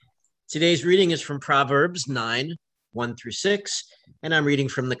Today's reading is from Proverbs 9, 1 through 6, and I'm reading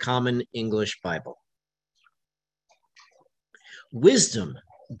from the Common English Bible. Wisdom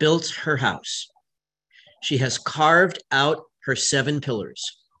built her house. She has carved out her 7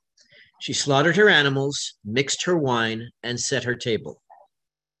 pillars. She slaughtered her animals, mixed her wine, and set her table.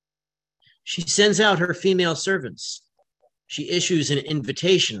 She sends out her female servants. She issues an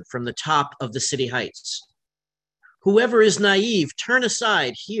invitation from the top of the city heights. Whoever is naive, turn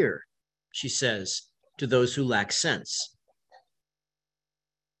aside here, she says to those who lack sense.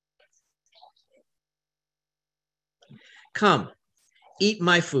 Come, eat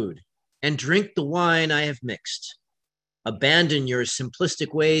my food and drink the wine I have mixed. Abandon your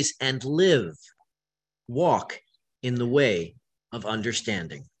simplistic ways and live. Walk in the way of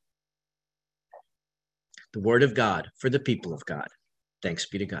understanding. The word of God for the people of God. Thanks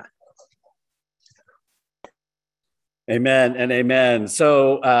be to God. Amen and amen.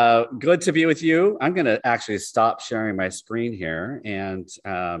 So good to be with you. I'm going to actually stop sharing my screen here, and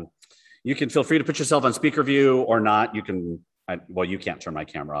you can feel free to put yourself on speaker view or not. You can, well, you can't turn my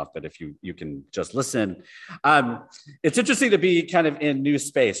camera off, but if you can just listen. It's interesting to be kind of in new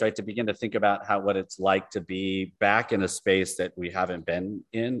space, right? To begin to think about what it's like to be back in a space that we haven't been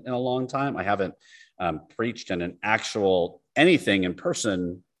in a long time. I haven't preached in an actual anything in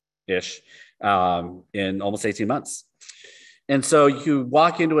person-ish in almost 18 months. And so you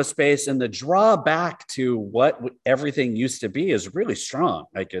walk into a space and the drawback to what everything used to be is really strong.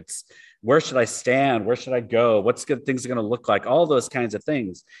 Like it's, where should I stand? Where should I go? What's good things are going to look like? All those kinds of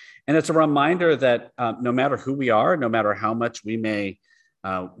things. And it's a reminder that no matter who we are, no matter how much we may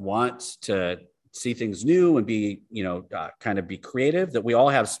want to see things new and be, kind of be creative, that we all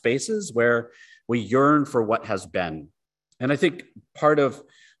have spaces where we yearn for what has been. And I think part of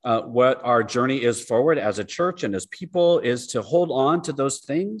what our journey is forward as a church and as people is to hold on to those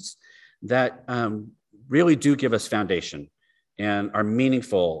things that really do give us foundation and are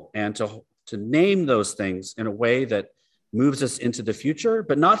meaningful, and to name those things in a way that moves us into the future,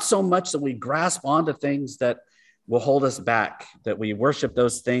 but not so much that we grasp onto things that will hold us back, that we worship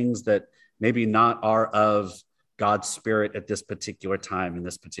those things that maybe not are of God's spirit at this particular time in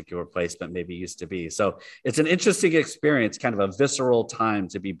this particular place, but maybe used to be. So it's an interesting experience, kind of a visceral time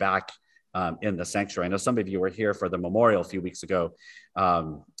to be back in the sanctuary. I know some of you were here for the memorial a few weeks ago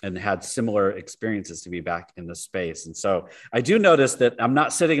and had similar experiences to be back in the space. And so I do notice that I'm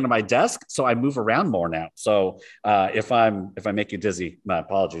not sitting at my desk, so I move around more now. So if I make you dizzy, my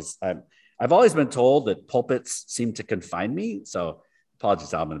apologies. I've always been told that pulpits seem to confine me. So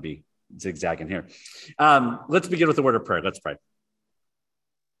apologies, I'm going to be zigzagging here. Let's begin with the word of prayer. Let's pray.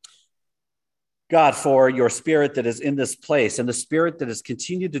 God, for your spirit that is in this place and the spirit that has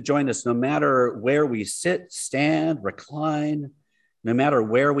continued to join us no matter where we sit, stand, recline, no matter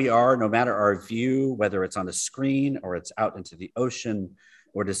where we are, no matter our view, whether it's on a screen or it's out into the ocean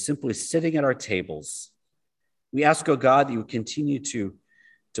or just simply sitting at our tables. We ask, oh God, that you would continue to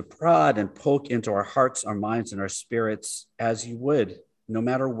prod and poke into our hearts, our minds, and our spirits as you would, no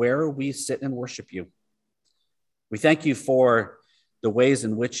matter where we sit and worship you. We thank you for the ways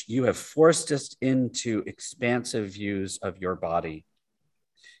in which you have forced us into expansive views of your body.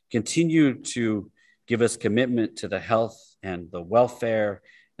 Continue to give us commitment to the health and the welfare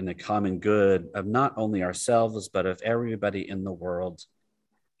and the common good of not only ourselves, but of everybody in the world,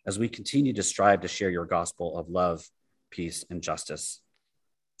 as we continue to strive to share your gospel of love, peace, and justice.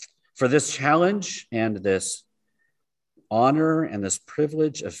 For this challenge and this honor and this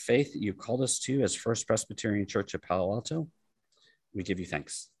privilege of faith that you called us to as First Presbyterian Church of Palo Alto, we give you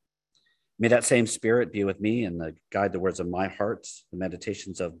thanks. May that same spirit be with me and guide the words of my heart, the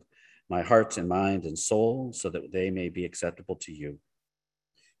meditations of my heart and mind and soul, so that they may be acceptable to you.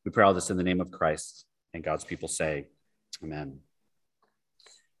 We pray all this in the name of Christ, and God's people say, amen.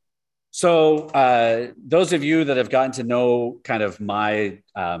 So those of you that have gotten to know kind of my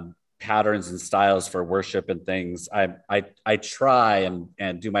patterns and styles for worship and things, I try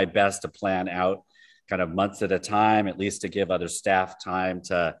and do my best to plan out kind of months at a time, at least to give other staff time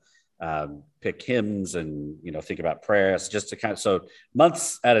to pick hymns and, think about prayers, just to kind of, so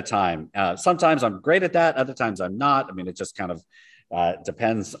months at a time. Sometimes I'm great at that. Other times I'm not. I mean, it just kind of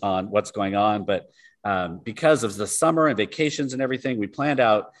depends on what's going on. But because of the summer and vacations and everything, we planned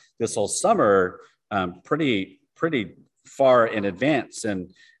out this whole summer pretty far in advance,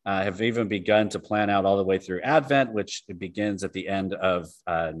 and have even begun to plan out all the way through Advent, which begins at the end of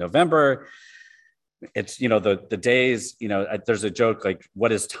November. It's, the days, there's a joke like,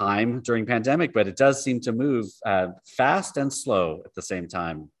 what is time during pandemic? But it does seem to move fast and slow at the same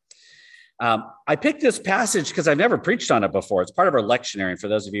time. I picked this passage because I've never preached on it before. It's part of our lectionary. For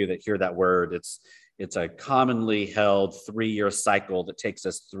those of you that hear that word, it's a commonly held 3-year cycle that takes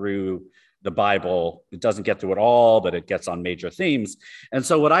us through the Bible. It doesn't get through it all, but it gets on major themes. And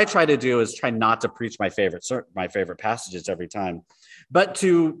so what I try to do is try not to preach my favorite passages every time, but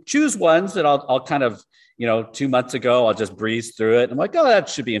to choose ones that I'll kind of, 2 months ago, I'll just breeze through it. I'm like, oh, that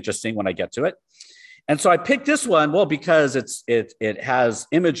should be interesting when I get to it. And so I picked this one, well, because it has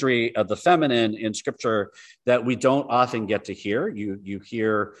imagery of the feminine in Scripture that we don't often get to hear.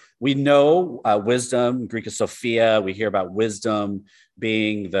 We know wisdom, Greek is Sophia. We hear about wisdom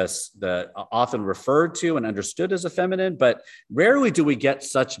being the often referred to and understood as a feminine, but rarely do we get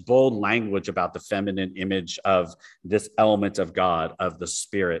such bold language about the feminine image of this element of God, of the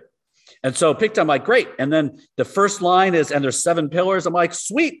Spirit. And so picked, I'm like, great. And then the first line is, and there's 7 pillars. I'm like,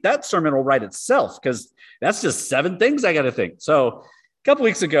 sweet, that sermon will write itself because that's just 7 things I got to think. So a couple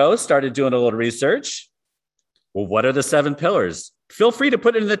weeks ago, started doing a little research. Well, what are the 7 pillars? Feel free to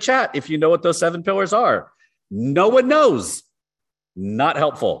put it in the chat if you know what those 7 pillars are. No one knows. Not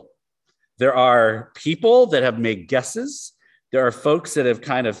helpful. There are people that have made guesses. There are folks that have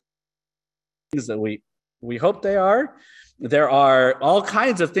kind of things that we hope they are. There are all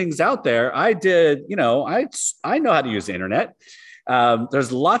kinds of things out there. I know how to use the internet.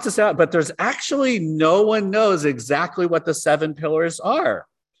 There's lots of stuff, but there's actually no one knows exactly what the 7 pillars are,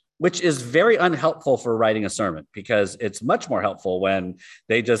 which is very unhelpful for writing a sermon because it's much more helpful when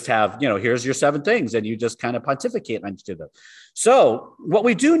they just have, here's your 7 things and you just kind of pontificate on each of them. So what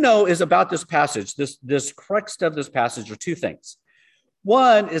we do know is about this passage, this crux of this passage are 2 things.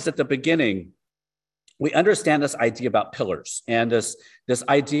 One is at the beginning, we understand this idea about pillars and this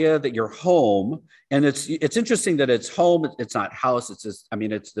idea that your home, and it's interesting that it's home, it's not house, it's just,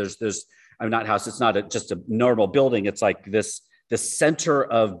 not house, it's not just a normal building. It's like this center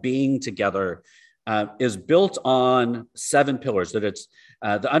of being together is built on 7 pillars, that it's,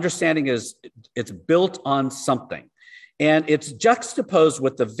 the understanding is it's built on something. And it's juxtaposed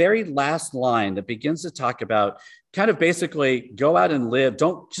with the very last line that begins to talk about kind of basically go out and live.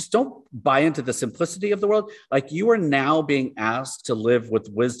 Don't buy into the simplicity of the world. Like you are now being asked to live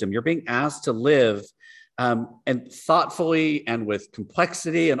with wisdom. You're being asked to live and thoughtfully and with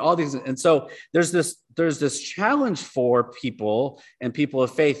complexity and all these. And so there's this challenge for people and people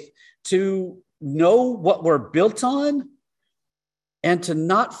of faith to know what we're built on and to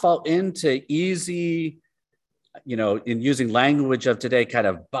not fall into easy, in using language of today, kind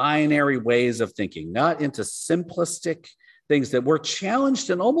of binary ways of thinking, not into simplistic things that we're challenged.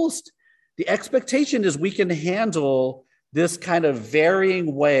 And almost the expectation is we can handle this kind of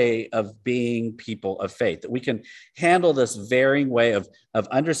varying way of being people of faith, that we can handle this varying way of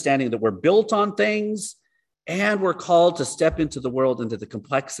understanding that we're built on things and we're called to step into the world, into the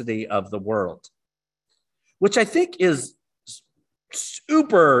complexity of the world, which I think is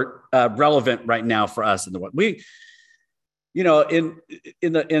super relevant right now for us in the world. We, in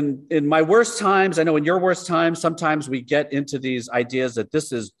my worst times, I know in your worst times, sometimes we get into these ideas that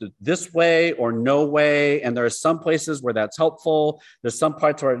this is this way or no way, and there are some places where that's helpful. There's some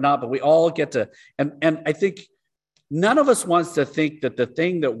parts where it's not, but we all get to, and I think none of us wants to think that the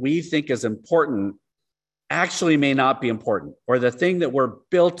thing that we think is important actually may not be important, or the thing that we're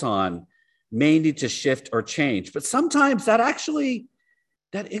built on may need to shift or change. But sometimes that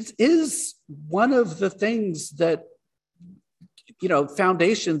is one of the things that,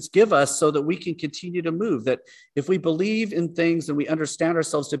 foundations give us so that we can continue to move. That if we believe in things and we understand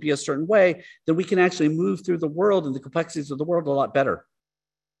ourselves to be a certain way, then we can actually move through the world and the complexities of the world a lot better.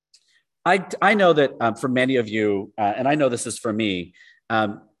 I know that for many of you, and I know this is for me,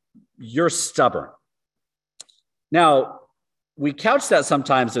 you're stubborn. Now, we couch that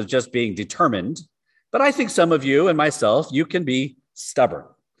sometimes as just being determined, but I think some of you and myself, you can be stubborn.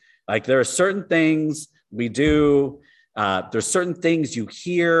 Like there are certain things we do, there's certain things you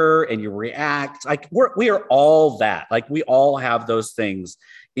hear and you react. Like we are all that. Like we all have those things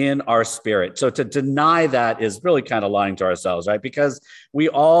in our spirit. So to deny that is really kind of lying to ourselves, right? Because we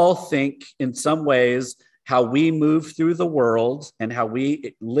all think in some ways how we move through the world and how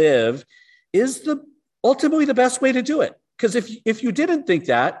we live is ultimately the best way to do it. Because if you didn't think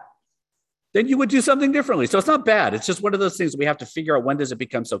that, then you would do something differently. So it's not bad. It's just one of those things we have to figure out, when does it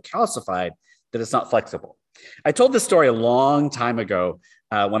become so calcified that it's not flexible? I told this story a long time ago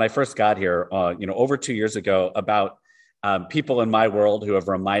when I first got here, over 2 years ago, about people in my world who have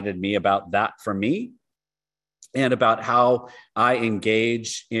reminded me about that for me, and about how I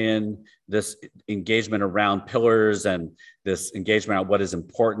engage in this engagement around pillars and this engagement on what is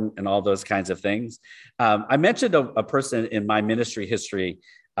important and all those kinds of things. I mentioned a person in my ministry history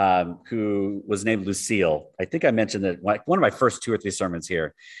who was named Lucille. I think I mentioned it like one of my first 2 or 3 sermons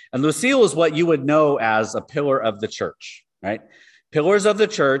here. And Lucille is what you would know as a pillar of the church, right? Pillars of the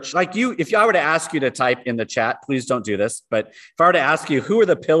church. Like if I were to ask you to type in the chat, please don't do this. But if I were to ask you, who are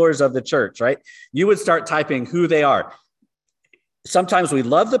the pillars of the church, right? You would start typing who they are. Sometimes we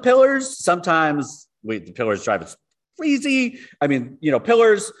love the pillars. Sometimes the pillars drive us crazy. I mean,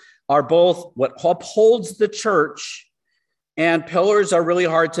 pillars are both what upholds the church, and pillars are really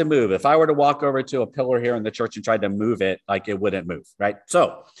hard to move. If I were to walk over to a pillar here in the church and try to move it, like it wouldn't move, right?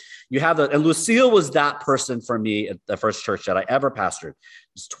 So you have and Lucille was that person for me at the first church that I ever pastored.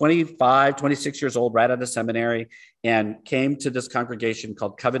 I was 25, 26 years old, right out of seminary, and came to this congregation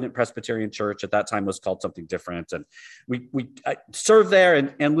called Covenant Presbyterian Church. At that time was called something different. And I served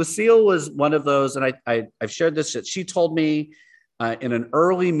there. And Lucille was one of those, and I've shared this, she told me in an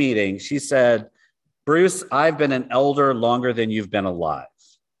early meeting, she said, Bruce, I've been an elder longer than you've been alive.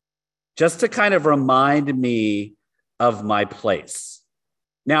 Just to kind of remind me of my place.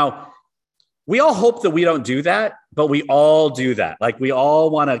 Now, we all hope that we don't do that, but we all do that. Like we all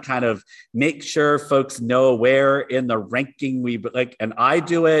want to kind of make sure folks know where in the ranking we like, and I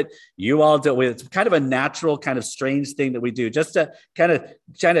do it, you all do it. It's kind of a natural, kind of strange thing that we do just to kind of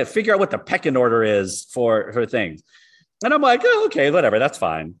trying to figure out what the pecking order is for things. And I'm like, oh, okay, whatever, that's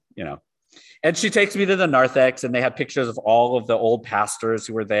fine, And she takes me to the narthex, and they had pictures of all of the old pastors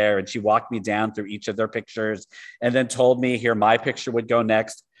who were there. And she walked me down through each of their pictures and then told me here, my picture would go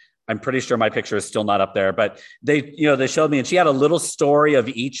next. I'm pretty sure my picture is still not up there, but they showed me, and she had a little story of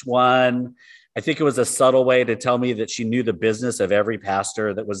each one. I think it was a subtle way to tell me that she knew the business of every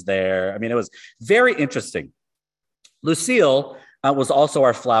pastor that was there. I mean, it was very interesting. Lucille was also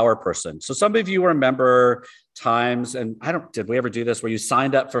our flower person. So some of you remember times, and did we ever do this where you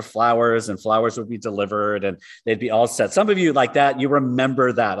signed up for flowers and flowers would be delivered and they'd be all set? Some of you like that, you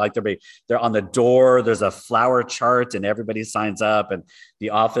remember that, like they're on the door, there's a flower chart and everybody signs up, and the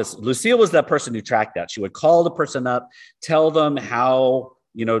office. Lucille was that person who tracked that. She would call the person up, tell them how,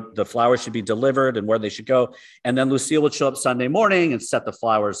 the flowers should be delivered and where they should go. And then Lucille would show up Sunday morning and set the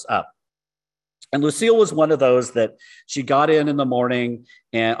flowers up. And Lucille was one of those that she got in the morning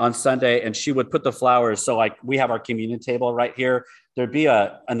and on Sunday, and she would put the flowers. So like we have our communion table right here. There'd be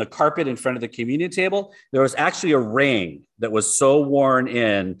on the carpet in front of the communion table, there was actually a ring that was so worn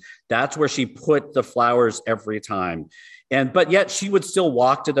in. That's where she put the flowers every time. But yet she would still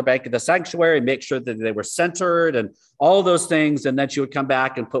walk to the back of the sanctuary and make sure that they were centered and all those things. And then she would come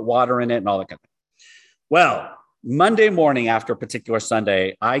back and put water in it and all that kind of thing. Well, Monday morning after a particular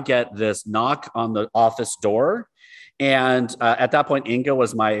Sunday, I get this knock on the office door. And at that point, Inga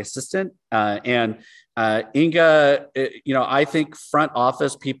was my assistant. Inga, I think front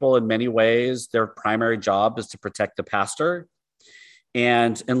office people in many ways, their primary job is to protect the pastor.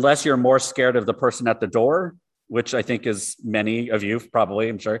 And unless you're more scared of the person at the door, which I think is many of you probably,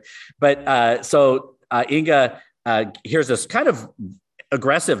 I'm sure. But so Inga hears this kind of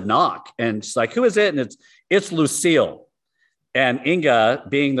aggressive knock, and she's like, who is it? And it's Lucille. And Inga,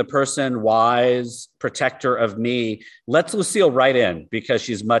 being the person, wise protector of me, lets Lucille right in because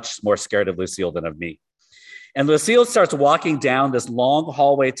she's much more scared of Lucille than of me. And Lucille starts walking down this long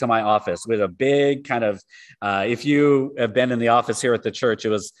hallway to my office with a big kind of, if you have been in the office here at the church, it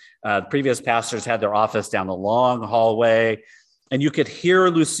was previous pastors had their office down the long hallway, and you could hear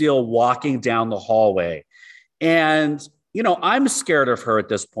Lucille walking down the hallway. And I'm scared of her at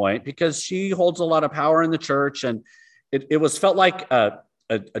this point because she holds a lot of power in the church. And it felt like a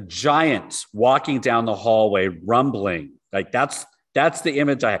giant walking down the hallway, rumbling. Like that's the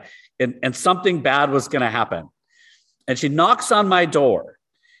image I had. And something bad was going to happen. And she knocks on my door.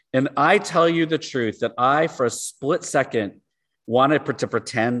 And I tell you the truth that I, for a split second, wanted to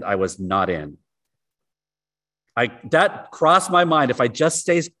pretend I was not in. That crossed my mind. If I just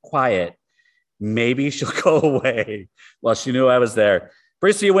stay quiet, maybe she'll go away. Well, she knew I was there.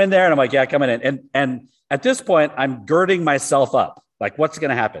 Bruce, are you in there? And I'm like, yeah, coming in. And at this point, I'm girding myself up. Like, what's going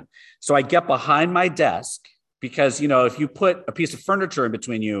to happen? So I get behind my desk because, if you put a piece of furniture in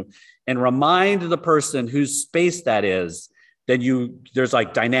between you and remind the person whose space that is, then there's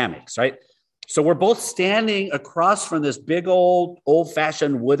like dynamics, right? So we're both standing across from this big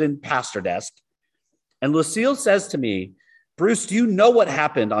old-fashioned wooden pastor desk. And Lucille says to me, Bruce, do you know what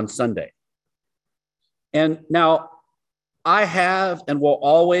happened on Sunday? And now I have and will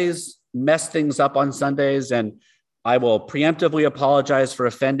always mess things up on Sundays, and I will preemptively apologize for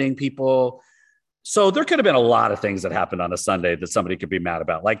offending people. So there could have been a lot of things that happened on a Sunday that somebody could be mad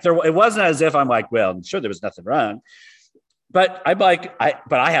about. Like it wasn't as if I'm like, well, I'm sure there was nothing wrong, but I'm like,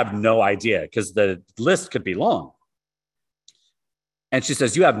 but I have no idea because the list could be long. And she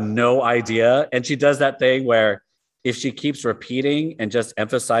says, you have no idea. And she does that thing where if she keeps repeating and just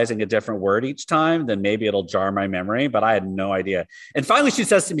emphasizing a different word each time, then maybe it'll jar my memory, but I had no idea. And finally, she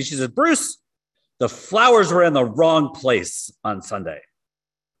says to me, she says, Bruce, the flowers were in the wrong place on Sunday.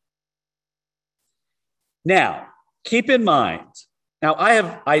 Now, keep in mind, now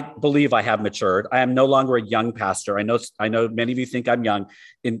I believe I have matured. I am no longer a young pastor. I know many of you think I'm young.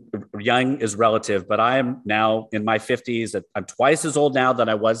 Young is relative, but I am now in my 50s. I'm twice as old now than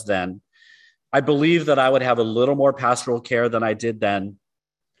I was then. I believe that I would have a little more pastoral care than I did then.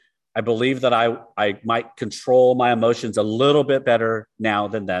 I believe that I might control my emotions a little bit better now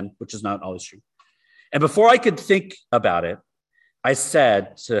than then, which is not always true. And before I could think about it, I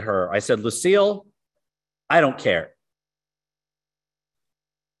said to her, Lucille, I don't care.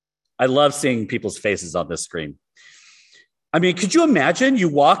 I love seeing people's faces on this screen. I mean, could you imagine you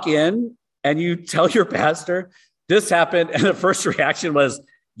walk in and you tell your pastor this happened, and the first reaction was,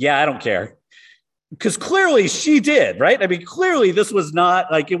 yeah, I don't care. Because clearly she did, right? I mean, clearly this was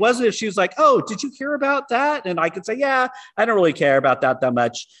not like, it wasn't if she was like, oh, did you hear about that? And I could say, yeah, I don't really care about that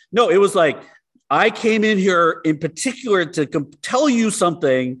much. No, it was like, I came in here in particular to tell you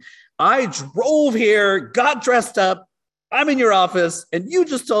something. I drove here, got dressed up. I'm in your office, and you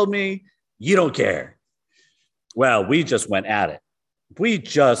just told me you don't care. Well, we just went at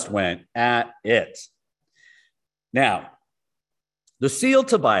it. Now, Lucille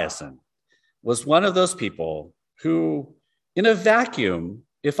Tobiasen was one of those people who, in a vacuum,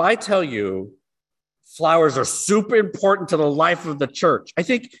 if I tell you flowers are super important to the life of the church, I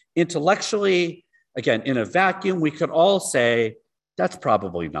think intellectually, again, in a vacuum, we could all say that's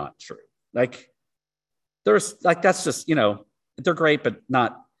probably not true. That's just, they're great, but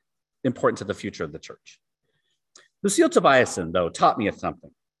not important to the future of the church. Lucille Tobiasen, though, taught me something.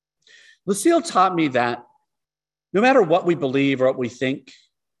 Lucille taught me that no matter what we believe or what we think,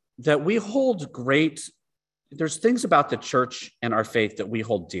 that we hold there's things about the church and our faith that we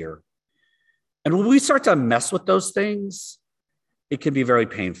hold dear. And when we start to mess with those things, it can be very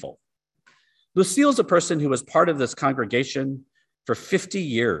painful. Lucille's a person who was part of this congregation for 50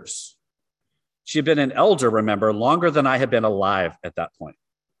 years. She had been an elder, remember, longer than I had been alive at that point.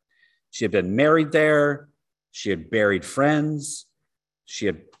 She had been married there. She had buried friends. She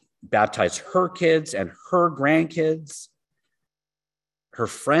had baptized her kids and her grandkids. Her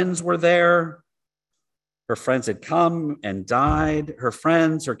friends were there. Her friends had come and died. Her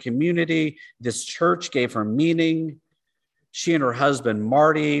friends, her community, this church gave her meaning. She and her husband,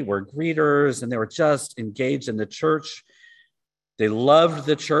 Marty, were greeters, and they were just engaged in the church. They loved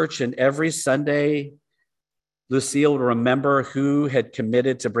the church, and every Sunday, Lucille would remember who had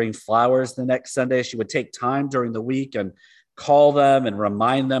committed to bring flowers the next Sunday. She would take time during the week and call them and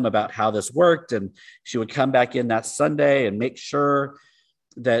remind them about how this worked. And she would come back in that Sunday and make sure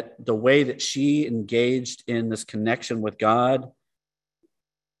that the way that she engaged in this connection with God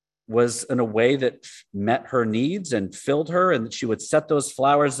was in a way that met her needs and filled her. And she would set those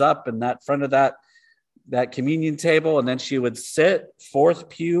flowers up in that front of that communion table. And then she would sit fourth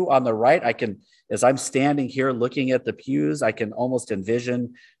pew on the right. As I'm standing here looking at the pews, I can almost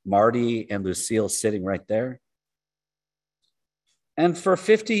envision Marty and Lucille sitting right there. And for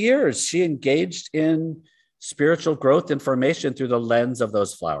 50 years, she engaged in spiritual growth and formation through the lens of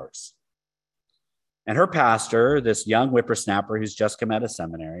those flowers. And her pastor, this young whippersnapper who's just come out of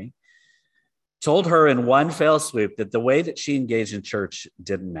seminary, told her in one fell swoop that the way that she engaged in church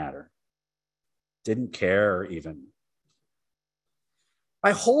didn't matter, didn't care even.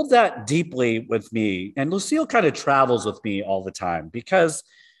 I hold that deeply with me, and Lucille kind of travels with me all the time, because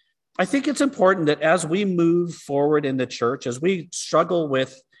I think it's important that as we move forward in the church, as we struggle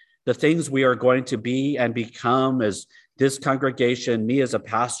with the things we are going to be and become as this congregation, me as a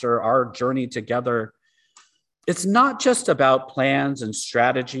pastor, our journey together, it's not just about plans and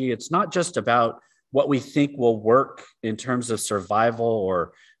strategy. It's not just about what we think will work in terms of survival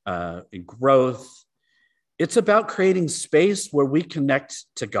or growth. It's about creating space where we connect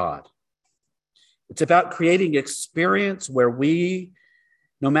to God. It's about creating experience where we,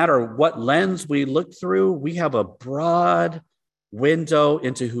 no matter what lens we look through, we have a broad window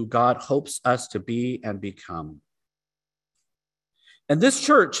into who God hopes us to be and become. And this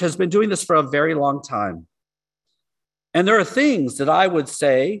church has been doing this for a very long time. And there are things that I would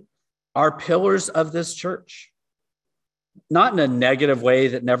say are pillars of this church, not in a negative way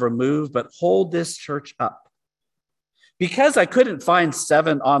that never move, but hold this church up. Because I couldn't find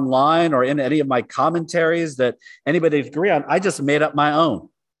 7 online or in any of my commentaries that anybody would agree on, I just made up my own.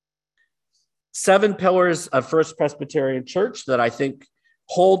 7 pillars of First Presbyterian Church that I think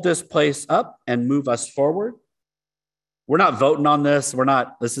hold this place up and move us forward. We're not voting on this.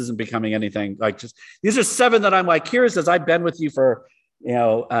 This isn't becoming anything like just, these are 7 that I'm like, here's, as I've been with you for,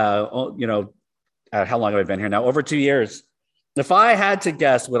 how long have I been here now? Over 2 years. If I had to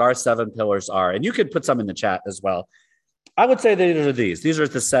guess what our 7 pillars are, and you could put some in the chat as well, I would say these are these. These are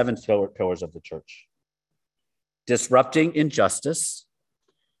the 7 pillars of the church. Disrupting injustice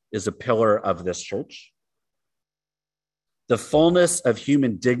is a pillar of this church. The fullness of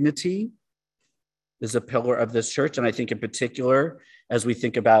human dignity is a pillar of this church. And I think in particular, as we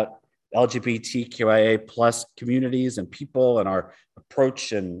think about LGBTQIA plus communities and people and our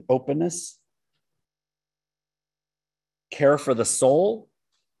approach and openness, care for the soul,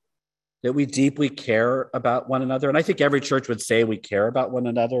 that we deeply care about one another. And I think every church would say we care about one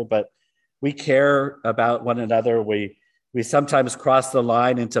another, but we care about one another. We sometimes cross the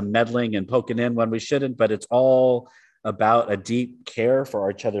line into meddling and poking in when we shouldn't, but it's all about a deep care for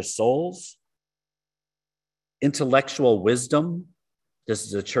each other's souls. Intellectual wisdom. This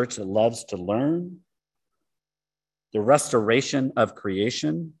is a church that loves to learn. The restoration of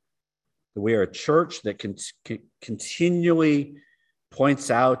creation. We are a church that continually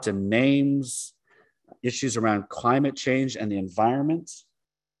points out and names issues around climate change and the environment.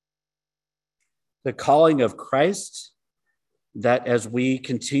 The calling of Christ, that as we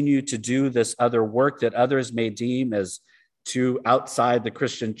continue to do this other work that others may deem as too outside the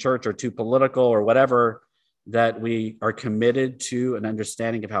Christian church or too political or whatever, that we are committed to an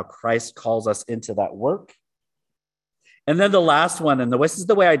understanding of how Christ calls us into that work. And then the last one, and this is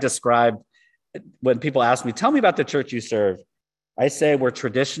the way I describe when people ask me, tell me about the church you serve. I say we're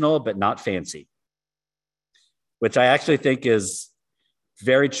traditional, but not fancy, which I actually think is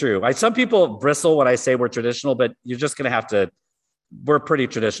very true. Some people bristle when I say we're traditional, but you're just going to have to, we're a pretty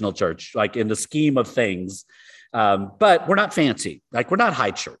traditional church, like in the scheme of things, but we're not fancy. Like we're not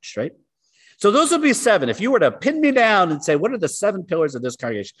high church, right? So those would be 7. If you were to pin me down and say, what are the 7 pillars of this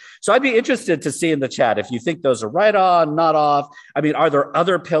congregation? So I'd be interested to see in the chat if you think those are right on, not off. I mean, are there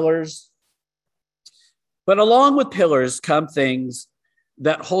other pillars? But along with pillars come things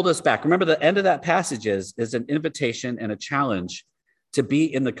that hold us back. Remember, the end of that passage is an invitation and a challenge to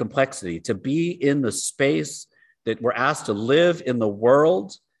be in the complexity, to be in the space that we're asked to live in the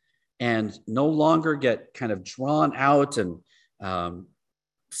world and no longer get kind of drawn out and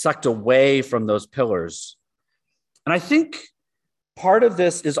sucked away from those pillars. And I think part of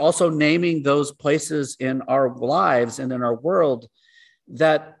this is also naming those places in our lives and in our world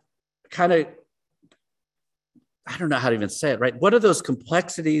that kind of, I don't know how to even say it, right? What are those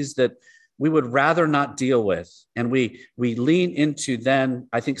complexities that we would rather not deal with? And we lean into then,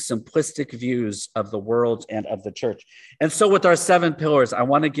 I think, simplistic views of the world and of the church. And so with our 7 pillars, I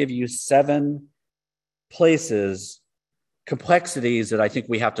want to give you 7 places, complexities that I think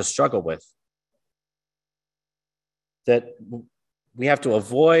we have to struggle with, that we have to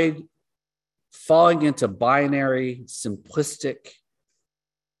avoid falling into binary, simplistic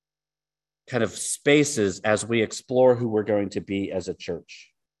kind of spaces as we explore who we're going to be as a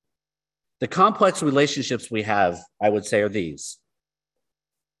church. The complex relationships we have, I would say, are these.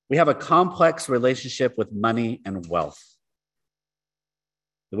 We have a complex relationship with money and wealth.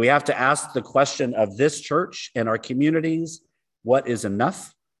 We have to ask the question of this church and our communities, what is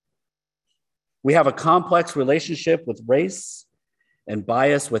enough? We have a complex relationship with race and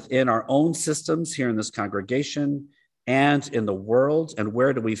bias within our own systems here in this congregation and in the world, and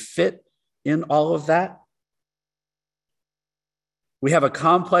where do we fit in all of that? We have a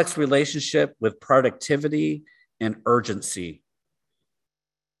complex relationship with productivity and urgency.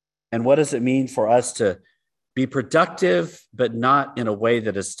 And what does it mean for us to be productive, but not in a way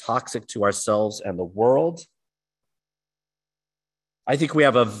that is toxic to ourselves and the world? I think we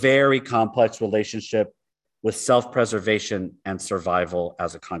have a very complex relationship with self-preservation and survival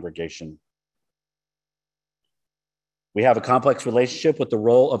as a congregation. We have a complex relationship with the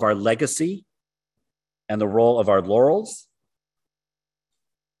role of our legacy and the role of our laurels.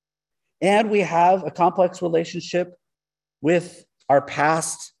 And we have a complex relationship with our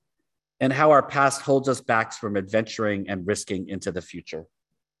past and how our past holds us back from adventuring and risking into the future.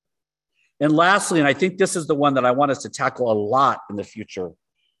 And lastly, and I think this is the one that I want us to tackle a lot in the future,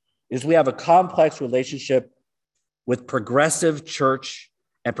 is we have a complex relationship with progressive church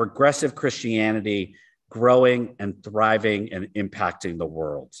and progressive Christianity growing and thriving and impacting the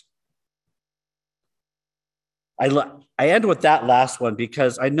world. I end with that last one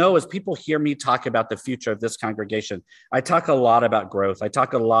because I know as people hear me talk about the future of this congregation, I talk a lot about growth. I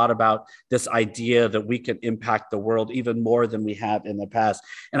talk a lot about this idea that we can impact the world even more than we have in the past.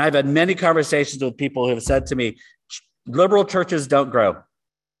 And I've had many conversations with people who have said to me, liberal churches don't grow.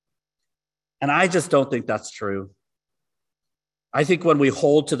 And I just don't think that's true. I think when we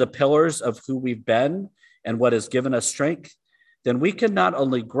hold to the pillars of who we've been and what has given us strength, then we can not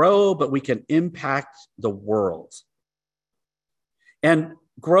only grow, but we can impact the world. And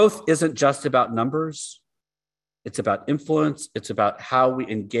growth isn't just about numbers. It's about influence. It's about how we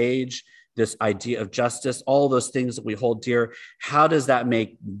engage this idea of justice, all those things that we hold dear. How does that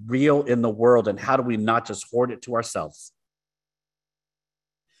make real in the world? And how do we not just hoard it to ourselves?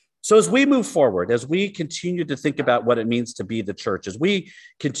 So as we move forward, as we continue to think about what it means to be the church, as we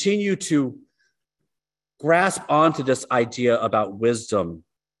continue to grasp onto this idea about wisdom,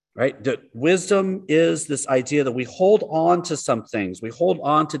 right? That wisdom is this idea that we hold on to some things. We hold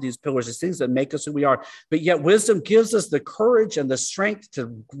on to these pillars, these things that make us who we are. But yet wisdom gives us the courage and the strength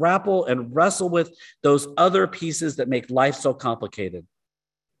to grapple and wrestle with those other pieces that make life so complicated.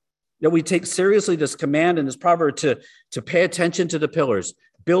 That we take seriously this command and this proverb to pay attention to the pillars,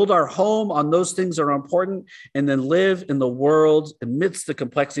 build our home on those things that are important, and then live in the world amidst the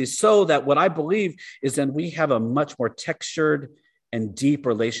complexity, so that what I believe is then we have a much more textured and deep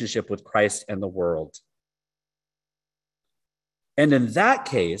relationship with Christ and the world. And in that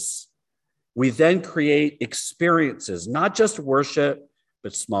case, we then create experiences, not just worship,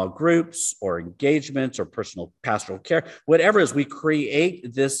 but small groups or engagements or personal pastoral care, whatever it is, we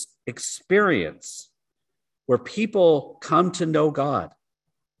create this experience where people come to know God.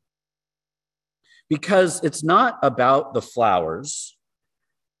 Because it's not about the flowers.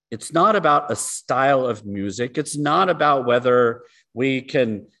 It's not about a style of music. It's not about whether we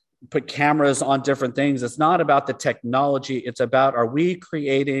can put cameras on different things. It's not about the technology. It's about, are we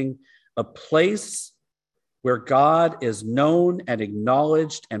creating a place where God is known and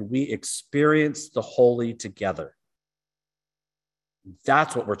acknowledged and we experience the holy together?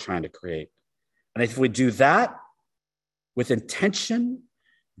 That's what we're trying to create. And if we do that with intention,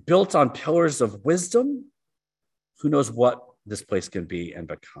 built on pillars of wisdom, who knows what this place can be and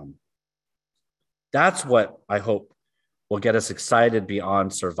become. That's what I hope will get us excited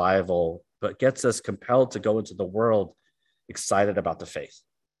beyond survival, but gets us compelled to go into the world excited about the faith.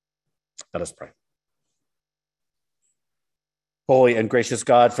 Let us pray. Holy and gracious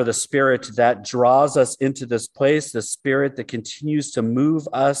God, for the Spirit that draws us into this place, the Spirit that continues to move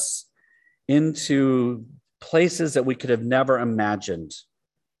us into places that we could have never imagined,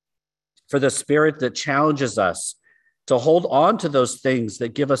 for the Spirit that challenges us to hold on to those things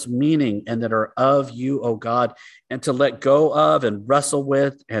that give us meaning and that are of you, O God, and to let go of and wrestle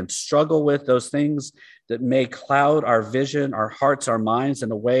with and struggle with those things that may cloud our vision, our hearts, our minds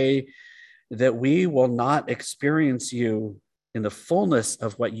in a way that we will not experience you in the fullness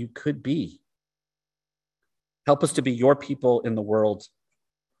of what you could be. Help us to be your people in the world,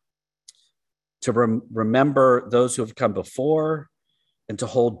 to remember those who have come before and to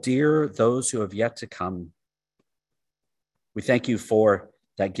hold dear those who have yet to come. We thank you for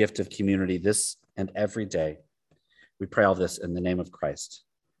that gift of community this and every day. We pray all this in the name of Christ,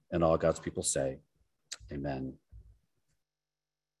 and all God's people say, amen.